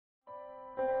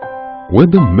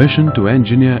With the mission to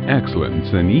engineer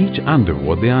excellence in each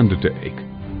endeavor they undertake,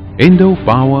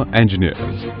 Indopower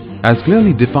engineers has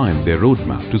clearly defined their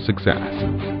roadmap to success.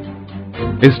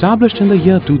 Established in the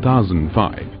year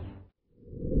 2005,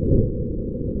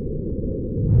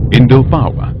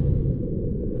 Indopower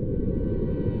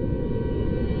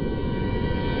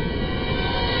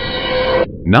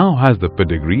now has the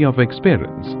pedigree of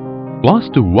experience, plus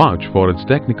to vouch for its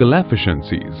technical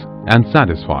efficiencies and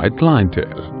satisfied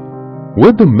clientele.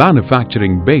 With the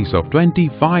manufacturing base of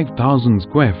 25,000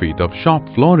 square feet of shop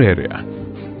floor area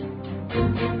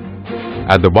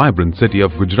at the vibrant city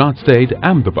of Gujarat state,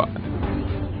 Ahmedabad,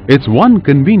 it's one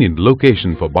convenient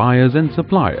location for buyers and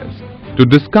suppliers to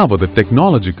discover the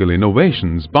technological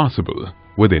innovations possible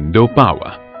with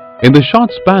Indopower. In the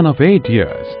short span of 8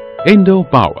 years,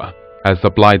 Indopower has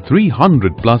supplied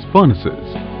 300 plus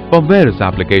furnaces for various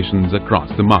applications across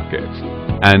the markets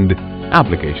and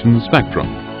application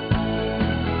spectrum.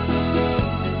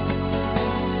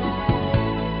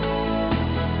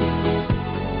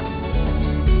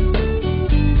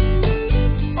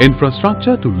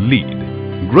 Infrastructure to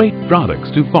lead, great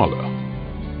products to follow.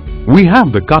 We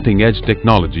have the cutting-edge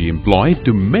technology employed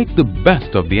to make the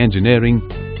best of the engineering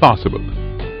possible.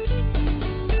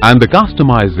 And the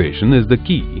customization is the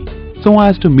key so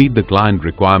as to meet the client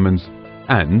requirements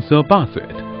and surpass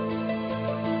it.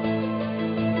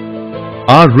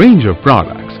 Our range of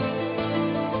products: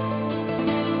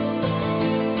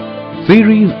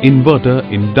 Series Inverter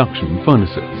Induction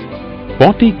Furnaces,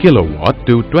 40 kilowatt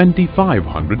to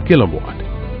 2500 kilowatt.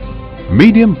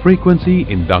 Medium frequency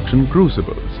induction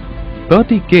crucibles,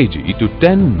 30 kg to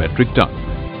 10 metric ton,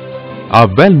 are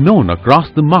well known across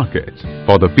the markets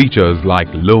for the features like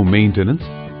low maintenance,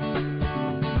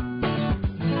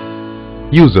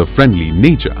 user-friendly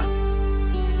nature,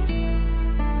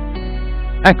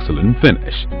 excellent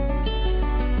finish,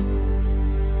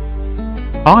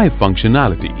 high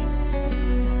functionality,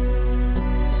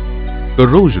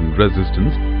 corrosion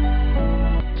resistance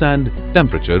and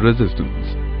temperature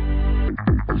resistance.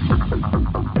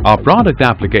 Our product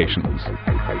applications: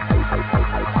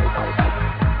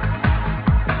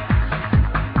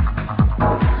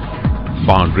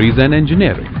 foundries and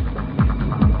engineering,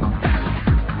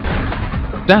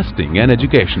 testing and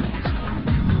education,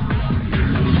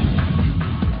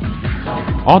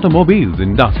 automobiles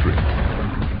industry,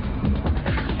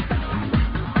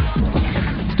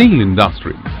 steel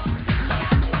industries,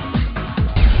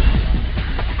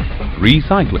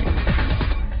 recycling,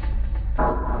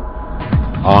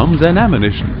 arms and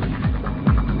ammunition,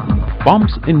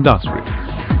 pumps industry,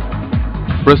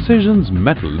 precision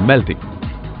metal melting,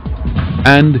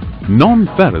 and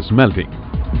non-ferrous melting.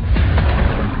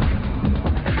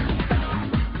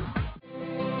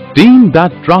 Team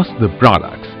that trusts the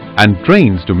products and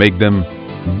trains to make them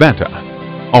better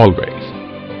always.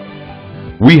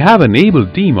 We have an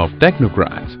able team of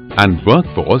technocrats and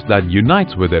workforce that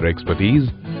unites with their expertise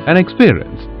and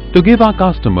experience to give our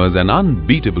customers an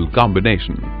unbeatable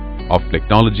combination of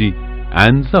technology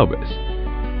and service.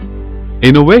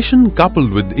 Innovation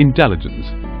coupled with intelligence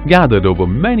gathered over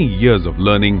many years of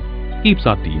learning keeps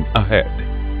our team ahead.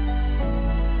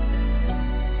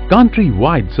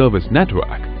 Country-wide service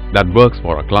network that works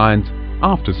for our clients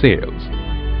after sales.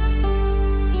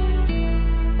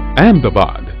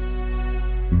 Ahmedabad,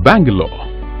 Bangalore,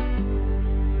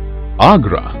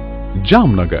 Agra,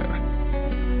 Jamnagar,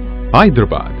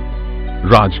 Hyderabad,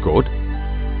 Rajkot,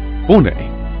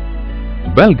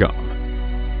 Pune,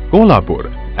 Belgaum, Kolhapur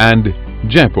and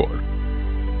Jaipur.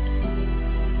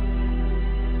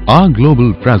 Our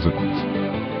global presence: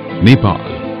 Nepal,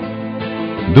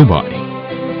 Dubai,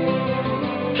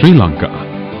 Sri Lanka,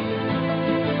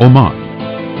 Oman,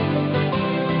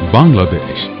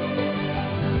 Bangladesh.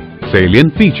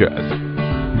 Salient features: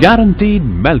 guaranteed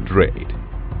melt rate,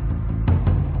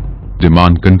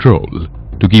 demand control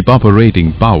to keep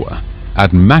operating power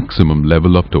at maximum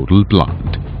level of total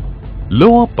plant,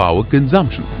 lower power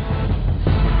consumption,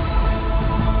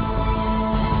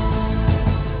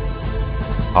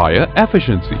 higher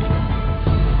efficiency,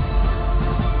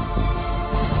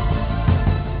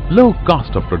 low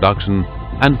cost of production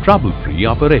and trouble-free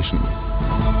operation,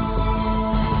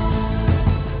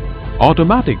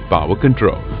 automatic power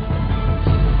control,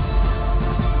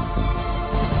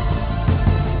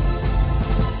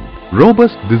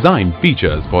 robust design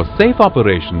features for safe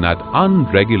operation at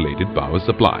unregulated power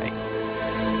supply.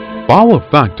 Power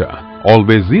factor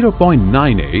always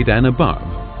 0.98 and above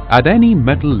at any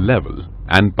metal level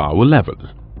and power level.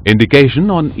 Indication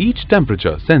on each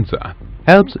temperature sensor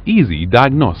helps easy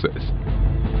diagnosis.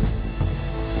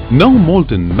 No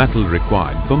molten metal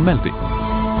required for melting.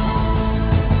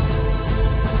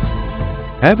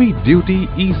 Heavy duty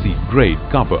EC grade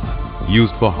copper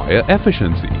used for higher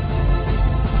efficiency.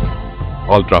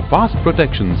 Ultra fast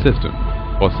protection system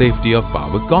for safety of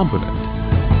power component.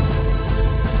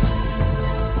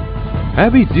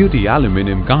 Heavy duty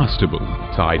aluminum castable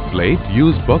side plate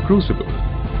used for crucible.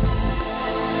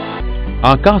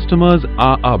 Our customers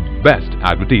are our best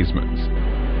advertisements.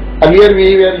 Earlier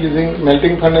we were using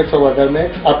melting furnace of other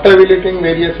makes. After evaluating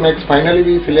various makes, finally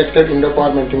we selected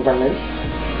indopower melting furnace.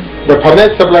 The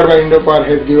furnace supplied by indopower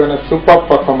has given us superb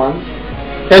performance,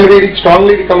 and we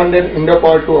strongly recommended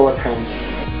indopower to our fans.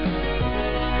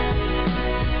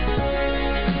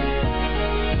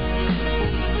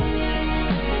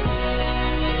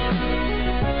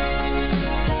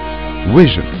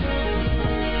 Vision.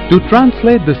 To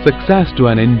translate the success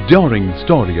to an enduring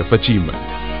story of achievement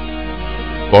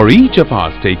for each of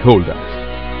our stakeholders.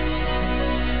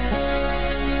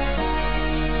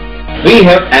 We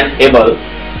have an able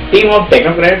team of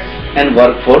technocrats and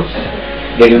workforce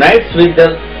that unites with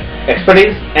their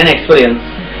expertise and experience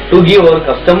to give our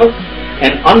customers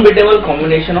an unbeatable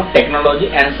combination of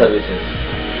technology and services.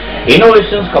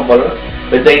 Innovations coupled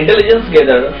with the intelligence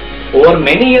gathered over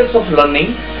many years of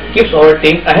learning keeps our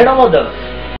team ahead of others.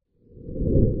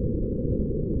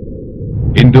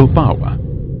 Indopower.